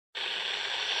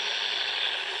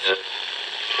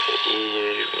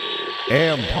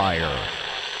Empire.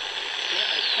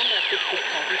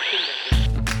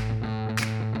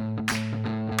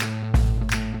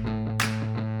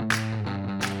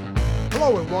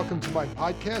 Hello and welcome to my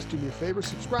podcast. Do me a favor,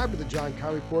 subscribe to the John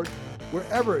Keim Report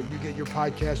wherever you get your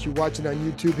podcast. You're watching on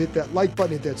YouTube, hit that like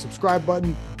button, hit that subscribe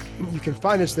button. You can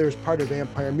find us there as part of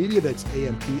Empire Media. That's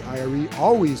AMPIRE.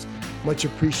 Always much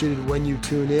appreciated when you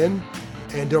tune in.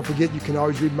 And don't forget, you can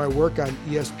always read my work on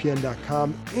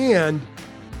ESPN.com. And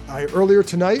earlier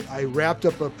tonight, I wrapped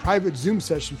up a private Zoom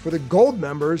session for the Gold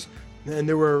members, and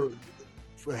there were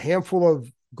a handful of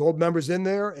Gold members in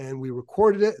there, and we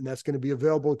recorded it, and that's going to be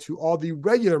available to all the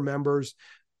regular members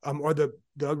or the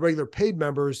regular paid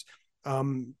members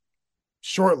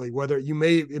shortly.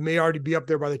 It may already be up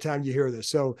there by the time you hear this.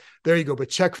 So there you go. But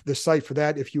check the site for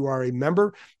that if you are a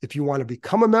member. If you want to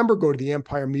become a member, go to the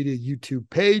Empire Media YouTube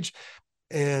page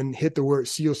and hit the word.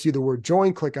 So you'll see the word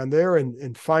join. Click on there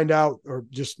and find out, or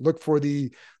just look for the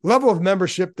level of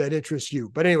membership that interests you.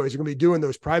 But anyways, we're going to be doing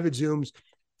those private Zooms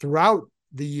throughout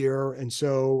the year. And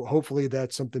so hopefully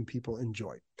that's something people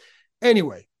enjoy.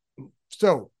 Anyway,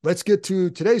 so let's get to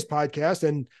today's podcast.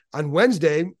 And on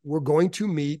Wednesday, we're going to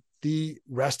meet the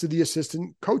rest of the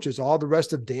assistant coaches, all the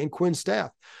rest of Dan Quinn's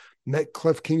staff. Met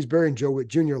Cliff Kingsbury and Joe Witt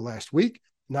Jr. last week.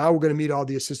 Now we're going to meet all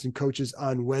the assistant coaches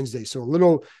on Wednesday. So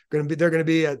they're going to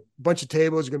be at a bunch of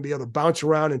tables. You're going to be able to bounce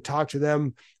around and talk to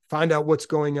them, find out what's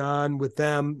going on with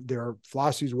them, their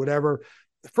philosophies, whatever.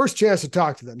 The first chance to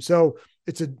talk to them. So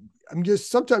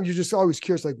sometimes you're just always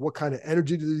curious, like, what kind of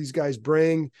energy do these guys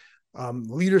bring?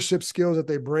 Leadership skills that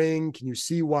they bring. Can you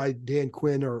see why Dan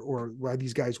Quinn or why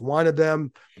these guys wanted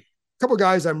them? A couple of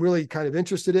guys I'm really kind of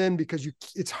interested in, because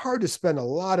it's hard to spend a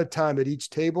lot of time at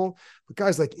each table, but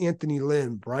guys like Anthony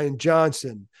Lynn, Brian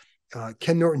Johnson,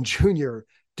 Ken Norton Jr.,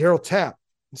 Daryl Tapp.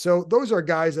 And so those are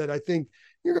guys that I think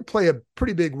you're going to play a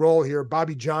pretty big role here.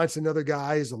 Bobby Johnson, another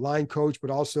guy, is a line coach,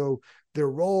 but also their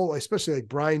role, especially like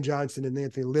Brian Johnson and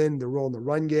Anthony Lynn, their role in the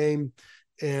run game.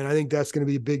 And I think that's going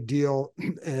to be a big deal.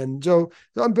 And so,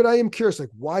 but I am curious, like,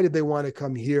 why did they want to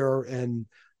come here? And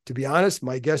to be honest,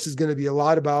 my guess is going to be a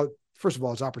lot about, first of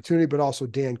all, his opportunity, but also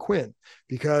Dan Quinn,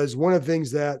 because one of the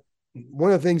things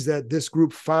that this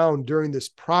group found during this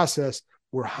process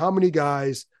were how many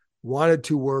guys wanted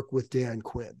to work with Dan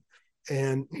Quinn.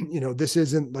 And, this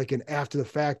isn't like an after the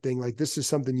fact thing. Like, this is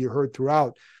something you heard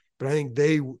throughout. But I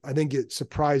think it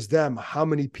surprised them how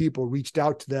many people reached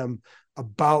out to them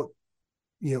about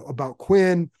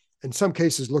Quinn. In some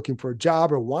cases, looking for a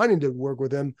job or wanting to work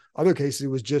with him. Other cases, it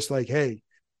was just like, hey,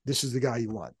 this is the guy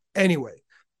you want. Anyway,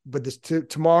 but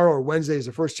tomorrow or Wednesday is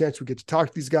the first chance we get to talk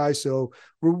to these guys. So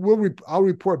I'll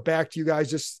report back to you guys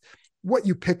just what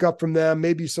you pick up from them,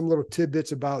 maybe some little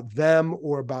tidbits about them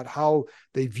or about how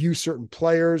they view certain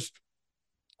players.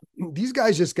 These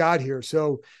guys just got here,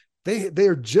 so they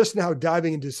are just now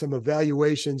diving into some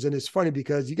evaluations. And it's funny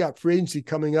because you got free agency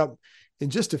coming up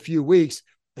in just a few weeks,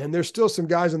 and there's still some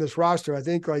guys on this roster, I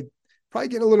think, like, probably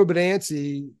getting a little bit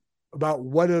antsy about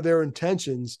what are their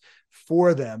intentions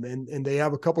for them. And they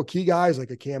have a couple key guys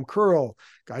like a Cam Curl,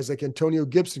 guys like Antonio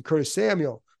Gibson, Curtis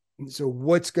Samuel. And so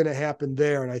what's going to happen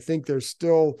there? And I think there's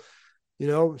still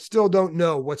don't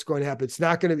know what's going to happen. It's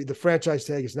not going to be the franchise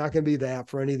tag. It's not going to be that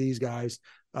for any of these guys.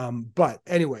 But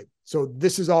anyway, so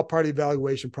this is all part of the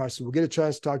evaluation process. We'll get a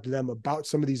chance to talk to them about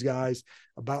some of these guys,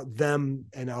 about them.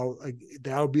 And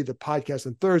that'll be the podcast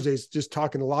on Thursdays, just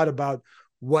talking a lot about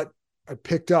what I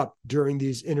picked up during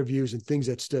these interviews and things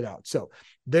that stood out. So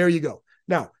there you go.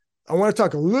 Now, I want to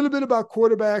talk a little bit about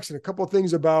quarterbacks and a couple of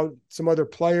things about some other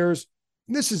players.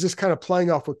 And this is just kind of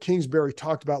playing off what Kingsbury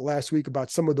talked about last week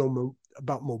about some of them,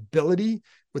 about mobility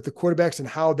with the quarterbacks and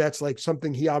how that's like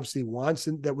something he obviously wants.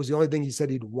 And that was the only thing he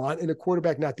said he'd want in a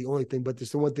quarterback. Not the only thing, but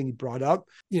it's the one thing he brought up.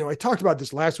 I talked about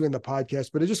this last week in the podcast,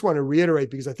 but I just want to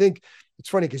reiterate, because I think it's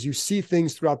funny because you see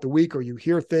things throughout the week or you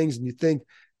hear things and you think,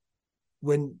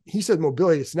 when he said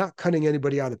mobility, it's not cutting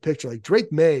anybody out of the picture. Like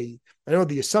Drake May, I know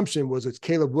the assumption was it's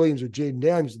Caleb Williams or Jaden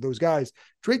Daniels, those guys.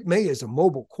 Drake May is a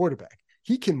mobile quarterback.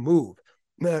 He can move.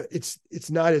 It's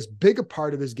not as big a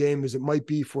part of his game as it might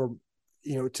be for,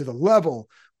 to the level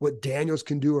what Daniels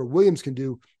can do or Williams can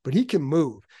do, but he can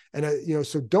move. And,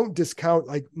 so don't discount,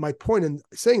 like, my point in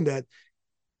saying that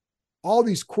all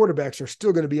these quarterbacks are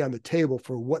still going to be on the table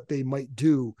for what they might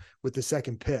do with the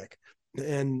second pick.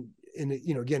 And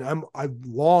again, I've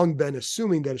long been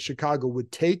assuming that Chicago would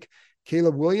take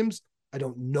Caleb Williams. I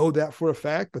don't know that for a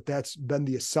fact, but that's been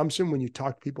the assumption when you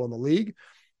talk to people in the league.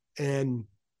 And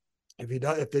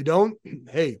if they don't,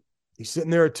 hey, he's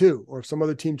sitting there at 2. Or if some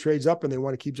other team trades up and they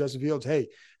want to keep Justin Fields, hey,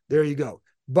 there you go.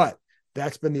 But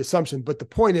That's been the assumption. But the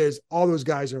point is, all those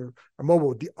guys are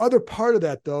mobile. The other part of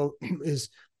that, though, is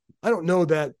I don't know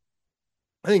that.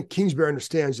 I think Kingsbury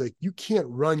understands like you can't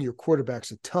run your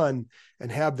quarterbacks a ton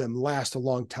and have them last a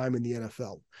long time in the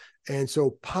NFL. And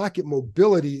so pocket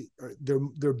mobility, or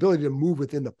their ability to move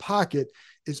within the pocket,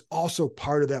 is also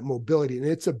part of that mobility. And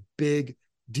it's a big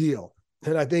deal.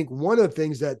 And I think one of the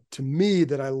things that, to me,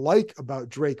 that I like about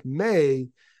Drake Maye,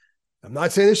 I'm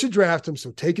not saying they should draft him, so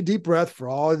take a deep breath for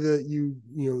all of the you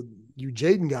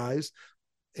Jaden guys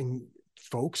and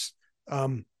folks.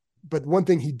 But one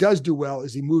thing he does do well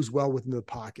is he moves well within the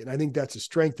pocket. And I think that's a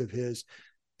strength of his.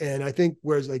 And I think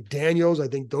whereas like Daniels, I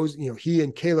think those, he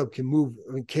and Caleb can move.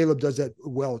 I mean, Caleb does that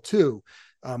well too.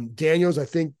 Daniels, I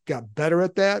think, got better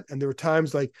at that. And there were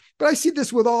times like, but I see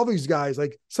this with all these guys.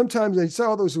 Like sometimes I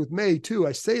saw those with Maye too.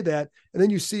 I say that, and then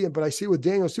you see it, but I see it with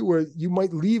Daniels too, where you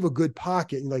might leave a good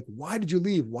pocket. And you're like, why did you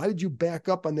leave? Why did you back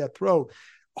up on that throw?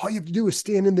 All you have to do is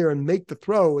stand in there and make the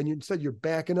throw. And instead you're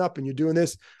backing up and you're doing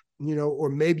this, or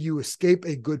maybe you escape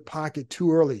a good pocket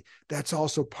too early. That's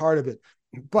also part of it.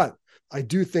 But I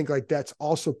do think like that's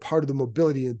also part of the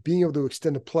mobility and being able to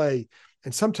extend a play.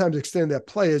 And sometimes extending that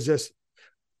play is just,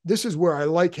 this is where I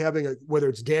like having whether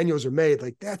it's Daniels or Maye,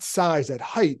 like that size, that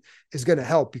height is going to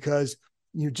help, because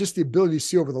just the ability to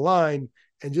see over the line,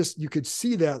 and just, you could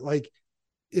see that like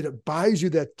it buys you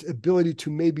that ability to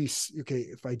maybe, okay,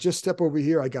 if I just step over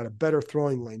here, I got a better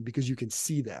throwing lane, because you can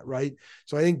see that, right?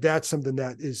 So I think that's something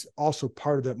that is also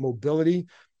part of that mobility.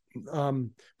 But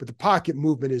the pocket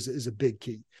movement is a big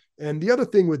key. And the other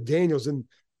thing with Daniels, and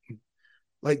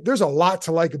like, there's a lot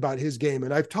to like about his game.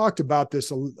 And I've talked about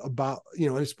this about,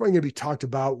 and it's probably going to be talked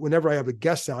about whenever I have a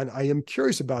guest on. I am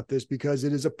curious about this because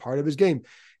it is a part of his game.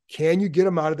 Can you get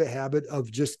him out of the habit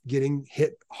of just getting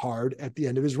hit hard at the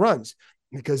end of his runs?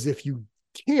 Because if you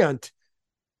can't,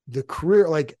 the career,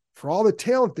 like for all the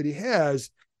talent that he has,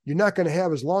 you're not going to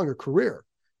have as long a career.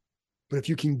 But if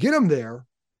you can get him there,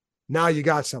 now you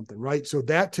got something, right? So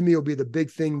that to me will be the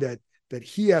big thing that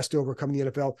he has to overcome in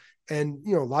the NFL. And,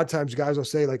 a lot of times guys will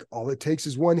say like, all it takes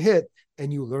is one hit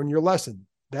and you learn your lesson.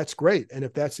 That's great. And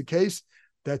if that's the case,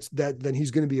 then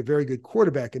he's going to be a very good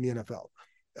quarterback in the NFL.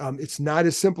 It's not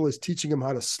as simple as teaching him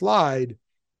how to slide.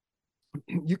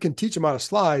 You can teach him how to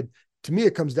slide. To me,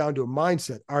 it comes down to a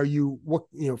mindset.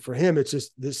 For him, it's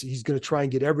just this, he's going to try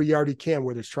and get every yard he can,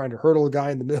 whether it's trying to hurdle a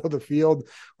guy in the middle of the field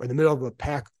or in the middle of a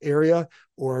packed area,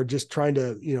 or just trying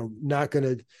to, not going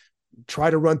to try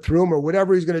to run through him, or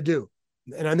whatever he's going to do.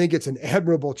 And I think it's an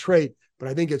admirable trait, but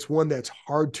I think it's one that's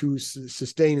hard to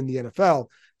sustain in the NFL.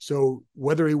 So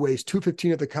whether he weighs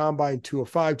 215 at the combine,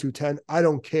 205, 210, I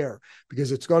don't care,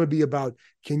 because it's going to be about,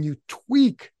 can you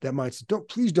tweak that mindset?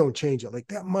 Please don't change it. Like,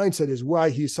 that mindset is why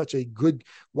he's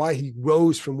why he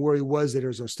rose from where he was at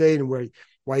Arizona State and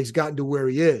why he's gotten to where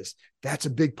he is. That's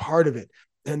a big part of it.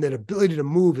 And that ability to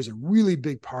move is a really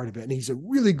big part of it. And he's a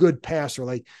really good passer.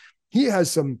 Like, he has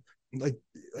some, like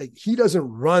he doesn't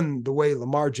run the way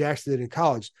Lamar Jackson did in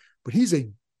college, but he's a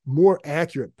more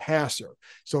accurate passer.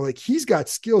 So like, he's got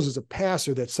skills as a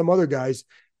passer that some other guys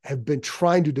have been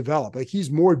trying to develop. Like, he's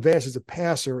more advanced as a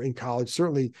passer in college,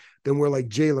 certainly, than where like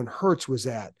Jalen Hurts was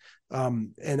at.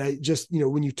 And I just,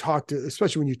 when you talk to,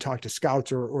 especially when you talk to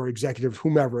scouts or executives,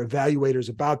 whomever, evaluators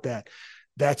about that,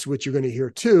 that's what you're going to hear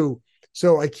too.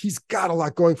 So like, he's got a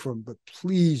lot going for him, but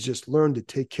please just learn to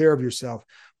take care of yourself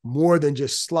more than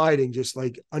just sliding. Just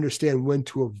like, understand when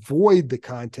to avoid the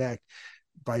contact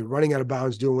by running out of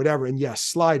bounds, doing whatever. And yes,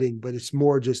 sliding, but it's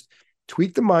more just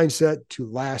tweak the mindset to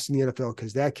last in the NFL,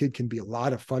 because that kid can be a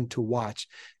lot of fun to watch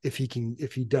if he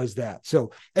does that.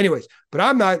 So anyways, but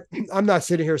I'm not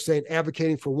sitting here saying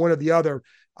advocating for one or the other.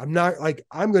 I'm not like,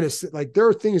 I'm going to sit like, there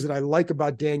are things that I like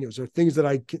about Daniels, or things that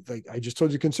I just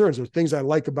told you concerns, or things I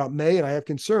like about Maye, and I have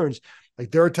concerns.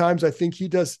 Like, there are times I think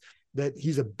that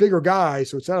he's a bigger guy.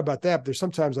 So it's not about that, but there's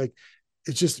sometimes like,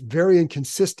 it's just very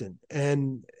inconsistent.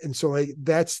 And so like,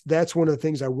 that's one of the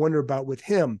things I wonder about with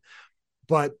him,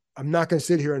 but I'm not going to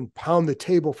sit here and pound the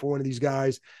table for one of these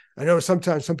guys. I know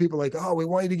sometimes some people are like, oh, we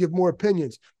want you to give more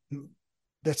opinions.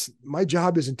 That's my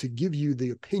job, isn't to give you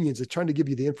the opinions. It's trying to give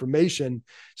you the information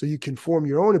so you can form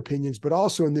your own opinions. But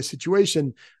also in this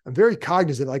situation, I'm very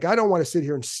cognizant. Like, I don't want to sit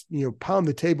here and, pound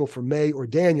the table for Maye or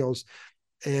Daniels.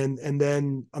 And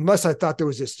then, unless I thought there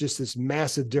was just this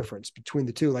massive difference between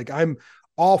the two, like, I'm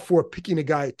all for picking a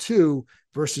guy at 2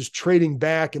 versus trading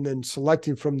back and then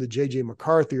selecting from the JJ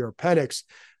McCarthy or Penix.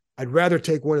 I'd rather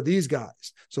take one of these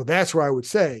guys. So that's where I would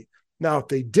say. Now, if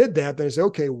they did that, then I say,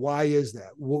 okay, why is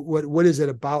that? What is it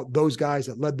about those guys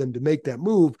that led them to make that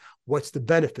move? What's the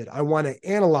benefit? I want to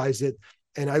analyze it.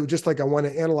 And I want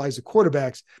to analyze the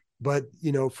quarterbacks, but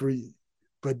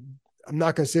I'm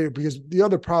not going to say it, because the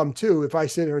other problem too, if I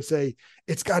sit here and say,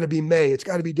 it's got to be May, it's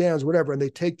got to be Downs, whatever, and they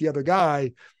take the other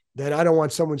guy, then I don't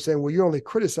want someone saying, well, you're only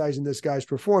criticizing this guy's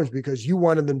performance because you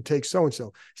wanted them to take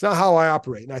so-and-so. It's not how I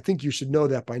operate. And I think you should know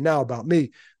that by now about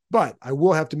me, but I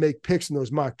will have to make picks in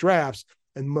those mock drafts.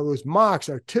 And those mocks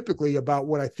are typically about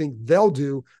what I think they'll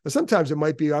do. But sometimes it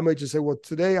might be, I might just say, well,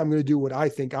 today I'm going to do what I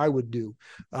think I would do.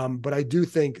 But I do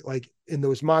think, like in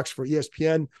those mocks for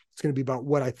ESPN, it's going to be about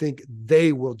what I think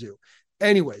they will do.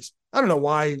 Anyways, I don't know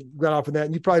why I got off on that.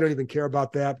 And you probably don't even care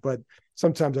about that, but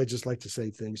sometimes I just like to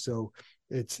say things. So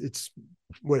it's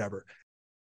whatever.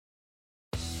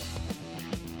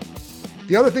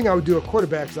 The other thing I would do at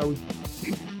quarterback is I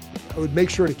would make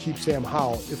sure to keep Sam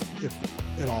Howell if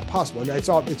at all possible. And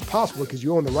it's possible because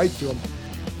you own the right to him.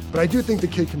 But I do think the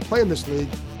kid can play in this league.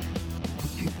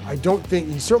 I don't think,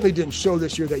 he certainly didn't show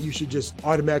this year that you should just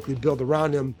automatically build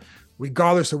around him,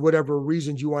 regardless of whatever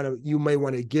reasons you may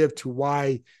want to give to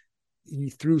why he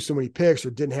threw so many picks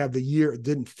or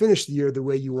didn't finish the year the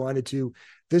way you wanted to.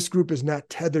 This group is not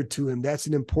tethered to him. That's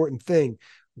an important thing.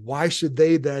 Why should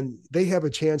they have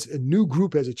a new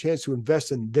group has a chance to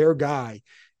invest in their guy,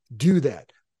 do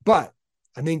that. But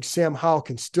I think Sam Howell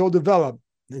can still develop.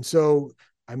 And so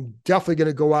I'm definitely going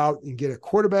to go out and get a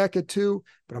quarterback at 2,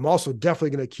 but I'm also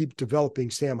definitely going to keep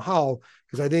developing Sam Howell,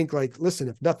 because I think, like, listen,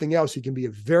 if nothing else, he can be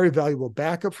a very valuable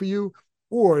backup for you.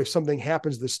 Or if something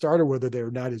happens to the starter, whether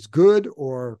they're not as good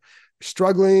or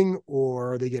struggling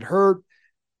or they get hurt,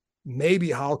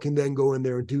 maybe Howell can then go in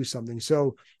there and do something.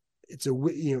 So it's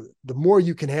the more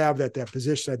you can have that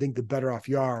position, I think the better off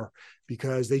you are,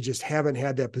 because they just haven't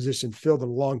had that position filled in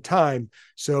a long time.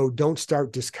 So don't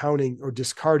start discounting or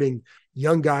discarding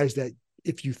young guys that,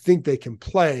 if you think they can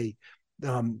play,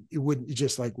 it wouldn't,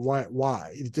 just like,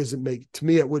 why? It doesn't make, to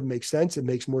me, it wouldn't make sense. It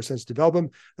makes more sense to develop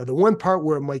them. Now, the one part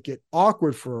where it might get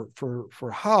awkward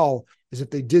for Howell is if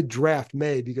they did draft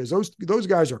May, because those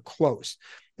guys are close.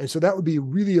 And so that would be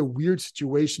really a weird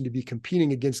situation to be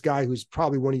competing against a guy who's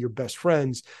probably one of your best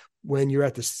friends when you're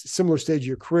at the similar stage of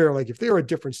your career. Like if they were at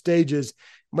different stages, it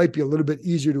might be a little bit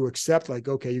easier to accept, like,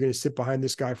 okay, you're going to sit behind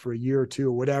this guy for a year or two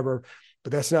or whatever.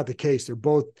 But that's not the case. They're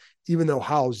both, even though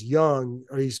Howell's young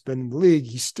or he's been in the league,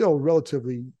 he's still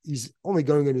he's only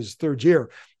going in his 3rd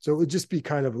year. So it would just be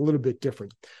kind of a little bit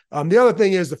different. The other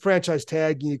thing is the franchise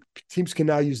tag. Teams can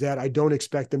now use that. I don't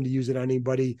expect them to use it on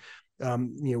anybody.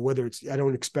 Whether I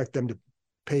don't expect them to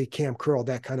pay Cam Curl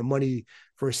that kind of money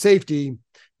for a safety.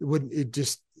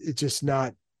 It's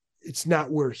not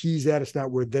where he's at. It's not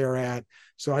where they're at.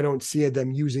 So I don't see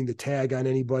them using the tag on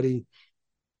anybody.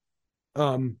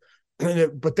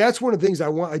 But that's one of the things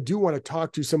I do want to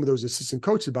talk to some of those assistant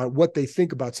coaches about, what they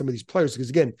think about some of these players,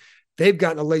 because again, they've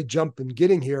gotten a late jump in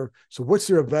getting here. So what's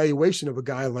their evaluation of a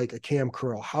guy like a Cam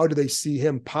Curl? How do they see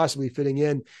him possibly fitting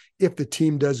in if the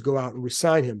team does go out and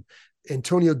resign him?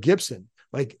 Antonio Gibson,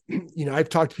 I've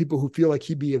talked to people who feel like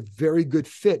he'd be a very good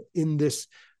fit in this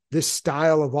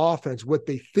style of offense, what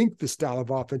they think the style of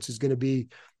offense is going to be.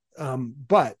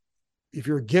 But if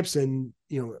you're Gibson,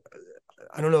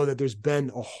 I don't know that there's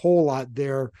been a whole lot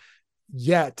there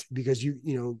yet, because I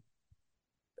don't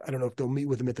know if they'll meet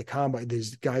with him at the combine,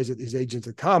 these guys at his agents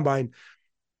at the combine,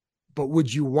 but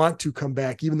would you want to come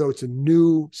back, even though it's a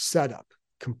new setup,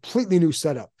 completely new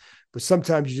setup? But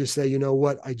sometimes you just say, you know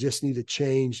what, I just need to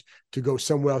change to go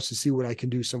somewhere else to see what I can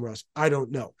do somewhere else. I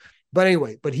don't know. But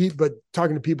anyway, but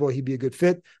talking to people, he'd be a good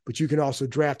fit, but you can also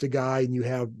draft a guy and you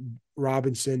have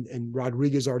Robinson and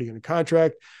Rodriguez already in a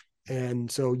contract.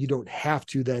 And so you don't have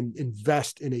to then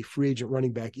invest in a free agent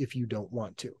running back if you don't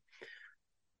want to.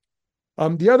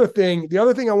 The other thing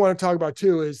I want to talk about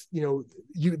too is,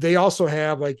 they also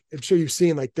have, like, I'm sure you've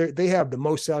seen, like they have the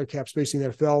most salary cap space in the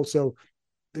NFL. So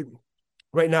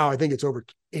right now, I think it's over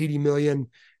 80 million.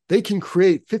 They can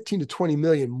create 15 to 20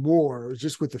 million more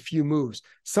just with a few moves.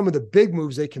 Some of the big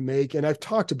moves they can make, and I've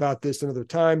talked about this in other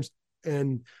times,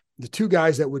 and the 2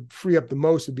 guys that would free up the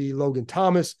most would be Logan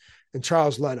Thomas and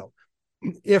Charles Leno.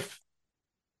 If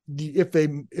they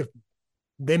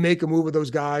make a move with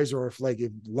those guys, or if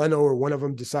Leno or one of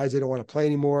them decides they don't want to play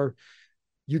anymore,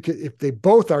 if they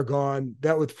both are gone,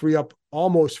 that would free up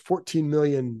almost 14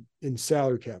 million in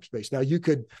salary cap space. Now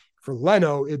for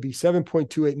Leno, it'd be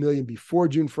 7.28 million before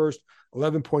June 1st,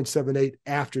 11.78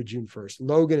 after June 1st.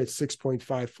 Logan at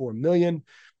 6.54 million.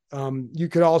 You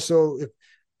could also,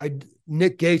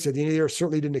 Nick Gates at the end of the year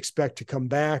certainly didn't expect to come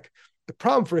back. The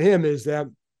problem for him is that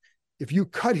if you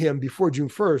cut him before June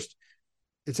 1st,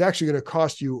 it's actually going to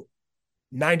cost you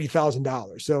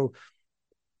 $90,000. So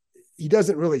he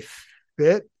doesn't really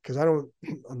fit, because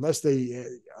unless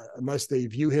they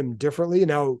view him differently.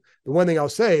 Now, the one thing I'll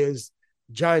say is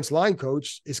Giants line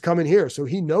coach is coming here. So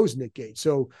he knows Nick Gage.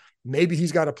 So maybe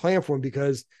he's got a plan for him,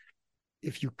 because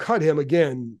if you cut him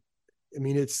again, I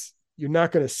mean, you're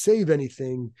not going to save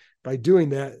anything by doing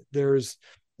that. There's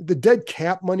the dead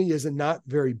cap money is not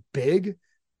very big,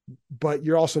 but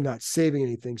you're also not saving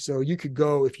anything. So you could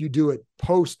go, if you do it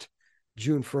post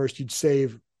June 1st, you'd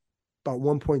save about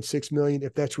 1.6 million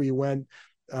if that's where you went.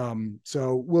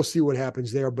 So we'll see what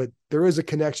happens there, but there is a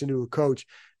connection to a coach.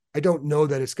 I don't know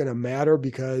that it's going to matter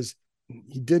because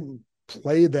he didn't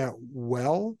play that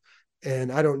well.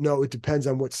 And I don't know. It depends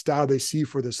on what style they see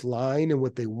for this line and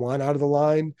what they want out of the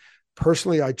line.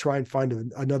 Personally, I try and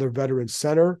find another veteran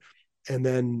center. And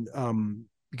then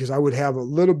because I would have a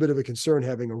little bit of a concern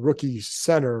having a rookie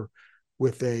center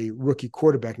with a rookie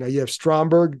quarterback. Now you have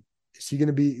Stromberg. Is he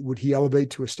going to would he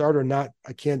elevate to a starter or not?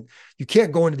 You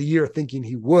can't go into the year thinking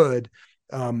he would.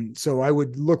 So I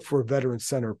would look for a veteran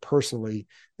center personally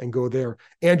and go there.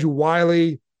 Andrew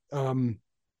Wiley,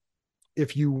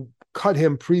 if you cut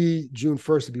him pre-June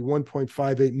 1st, it'd be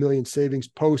 1.58 million savings,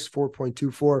 post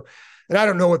 4.24. And I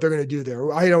don't know what they're going to do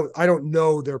there. I don't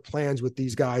know their plans with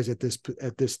these guys at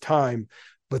this time,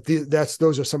 but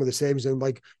those are some of the savings. And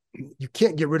like, you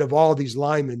can't get rid of all these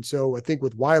linemen. So I think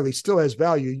with Wiley still has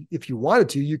value. If you wanted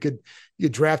to, you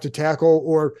draft a tackle,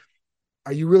 or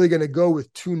are you really going to go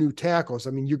with 2 new tackles?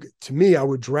 I mean, to me, I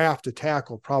would draft a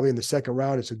tackle probably in the second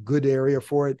round. It's a good area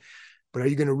for it. But are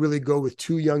you going to really go with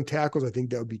 2 young tackles? I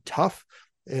think that would be tough.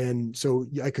 And so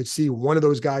I could see one of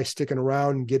those guys sticking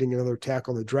around and getting another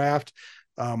tackle in the draft.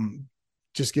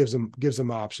 Just gives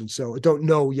them options. So I don't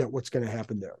know yet what's going to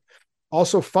happen there.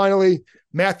 Also, finally,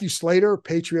 Matthew Slater,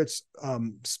 Patriots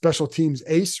special teams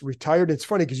ace, retired. It's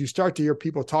funny because you start to hear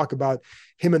people talk about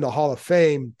him in the Hall of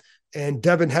Fame, and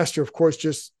Devin Hester, of course,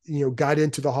 just got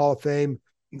into the Hall of Fame.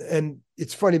 And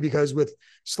it's funny because with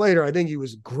Slater, I think he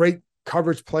was a great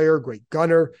coverage player, great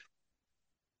gunner.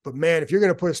 But man, if you're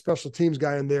going to put a special teams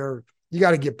guy in there, you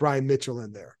got to get Brian Mitchell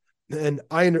in there. And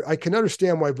I can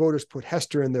understand why voters put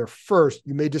Hester in there first.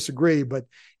 You may disagree, but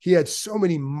he had so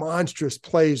many monstrous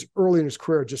plays early in his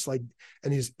career,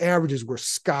 and his averages were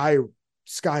sky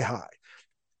high.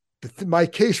 My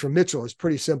case for Mitchell is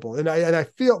pretty simple. And I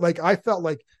felt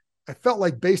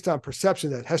like based on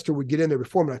perception that Hester would get in there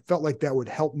before him, and I felt like that would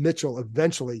help Mitchell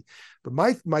eventually.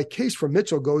 But my case for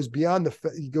Mitchell goes beyond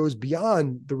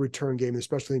the return game, the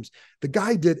special teams. The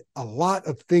guy did a lot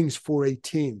of things for a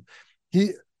team.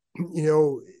 He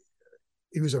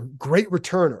was a great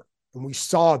returner, and we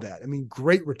saw that. I mean,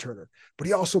 great returner, but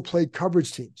he also played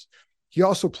coverage teams. He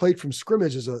also played from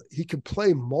scrimmage he could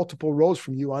play multiple roles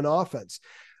from you on offense.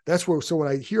 So when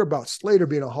I hear about Slater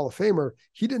being a Hall of Famer,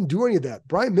 he didn't do any of that.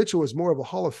 Brian Mitchell was more of a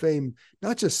Hall of Fame,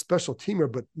 not just special teamer,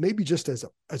 but maybe just as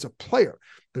a player.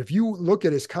 But if you look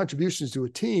at his contributions to a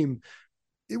team,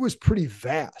 it was pretty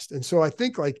vast. And so I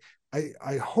think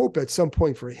I hope at some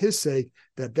point for his sake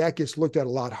that gets looked at a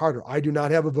lot harder. I do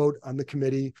not have a vote on the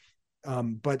committee,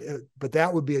 but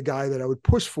that would be a guy that I would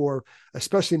push for,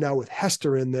 especially now with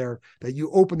Hester in there, that you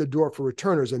open the door for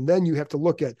returners. And then you have to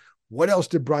look at what else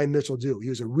did Brian Mitchell do? He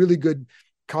was a really good,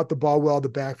 caught the ball well at the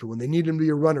backfield. When they needed him to be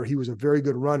a runner, he was a very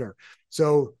good runner.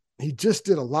 So he just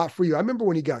did a lot for you. I remember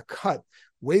when he got cut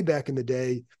way back in the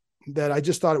day, that I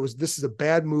just thought this is a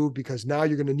bad move, because now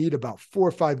you're going to need about 4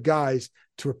 or 5 guys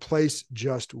to replace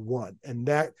just one. And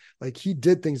that, he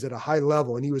did things at a high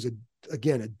level, and he was a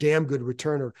damn good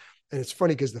returner. And it's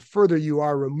funny because the further you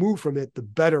are removed from it, the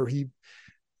better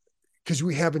because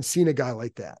we haven't seen a guy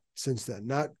like that since then,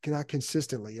 not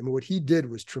consistently. I mean, what he did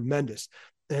was tremendous.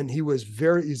 And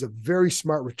he's a very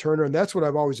smart returner. And that's what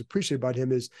I've always appreciated about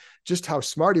him, is just how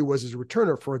smart he was as a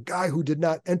returner for a guy who did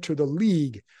not enter the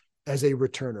league as a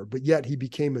returner, but yet he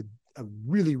became a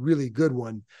really, really good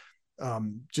one,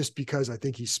 just because I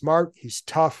think he's smart, he's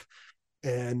tough,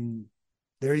 and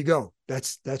there you go.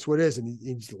 That's what it is. And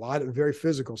he's a lot of very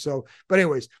physical. So, but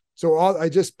anyways,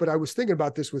 but I was thinking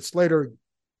about this with Slater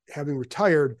having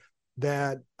retired,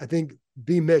 that I think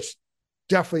B. Mitch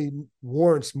definitely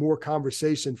warrants more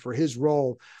conversation for his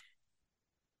role.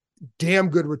 Damn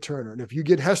good returner. And if you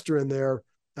get Hester in there,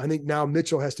 I think now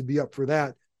Mitchell has to be up for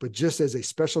that. But just as a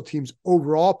special teams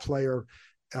overall player,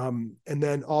 and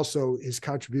then also his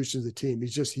contributions to the team,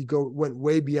 went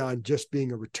way beyond just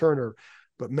being a returner.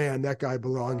 But man, that guy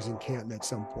belongs in Canton at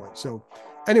some point. So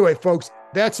anyway, folks,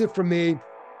 that's it from me.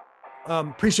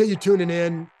 Appreciate you tuning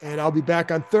in, and I'll be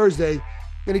back on Thursday.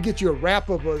 Going to get you a wrap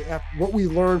of what we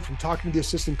learned from talking to the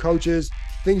assistant coaches,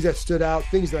 things that stood out,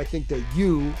 things that I think that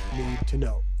you need to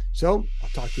know. So I'll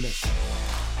talk to you next time.